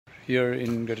Here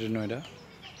in Greater Noida,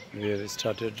 we have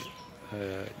started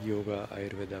Yoga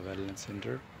Ayurveda Wellness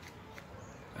Center,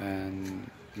 and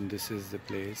this is the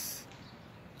place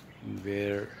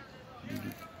where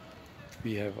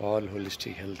we have all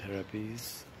holistic health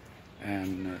therapies.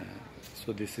 And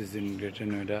so this is in Greater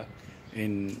Noida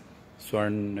in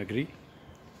Swarn, Nagri,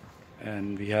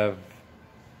 and we have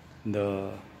the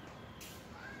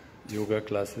yoga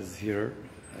classes here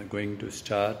going to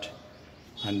start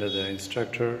under the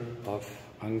instructor of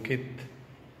Ankit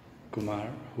Kumar,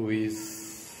 who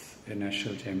is a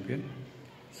national champion.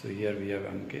 So here we have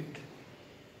Ankit.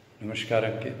 Namaskar,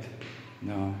 Ankit.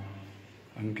 Now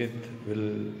Ankit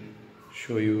will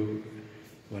show you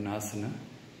one asana.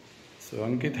 So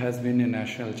Ankit has been a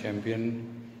national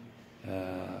champion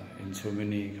in so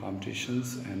many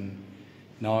competitions, and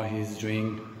now he is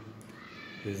doing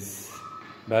his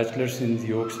bachelor's in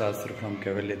Yoga Shastra from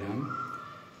Kaivalyadham.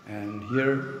 And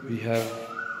here we have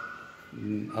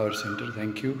our center.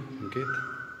 Thank you, Ankit.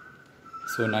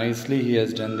 So nicely he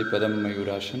has done the Padam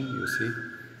Mayurasana, you see.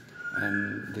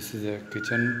 And this is a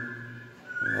kitchen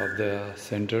of the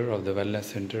center, of the wellness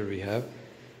center we have.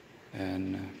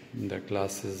 And the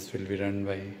classes will be run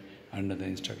by under the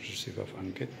instructorship of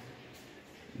Ankit.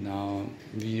 Now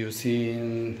you see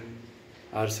in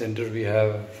our center we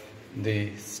have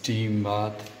the steam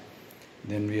bath,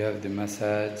 then we have the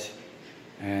massage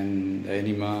and the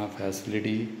enema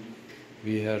facility.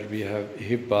 We have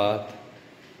hip bath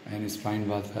and spine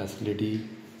bath facility,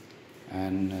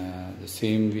 and the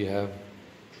same we have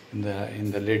in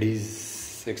the ladies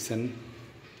section.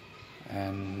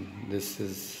 And this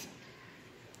is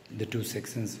the two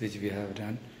sections which we have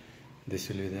done. This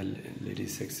will be the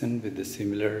ladies section with the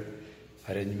similar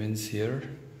arrangements here,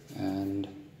 and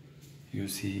you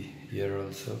see here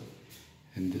also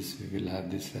in this we will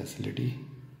have this facility.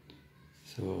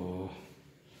 So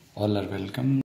all are welcome.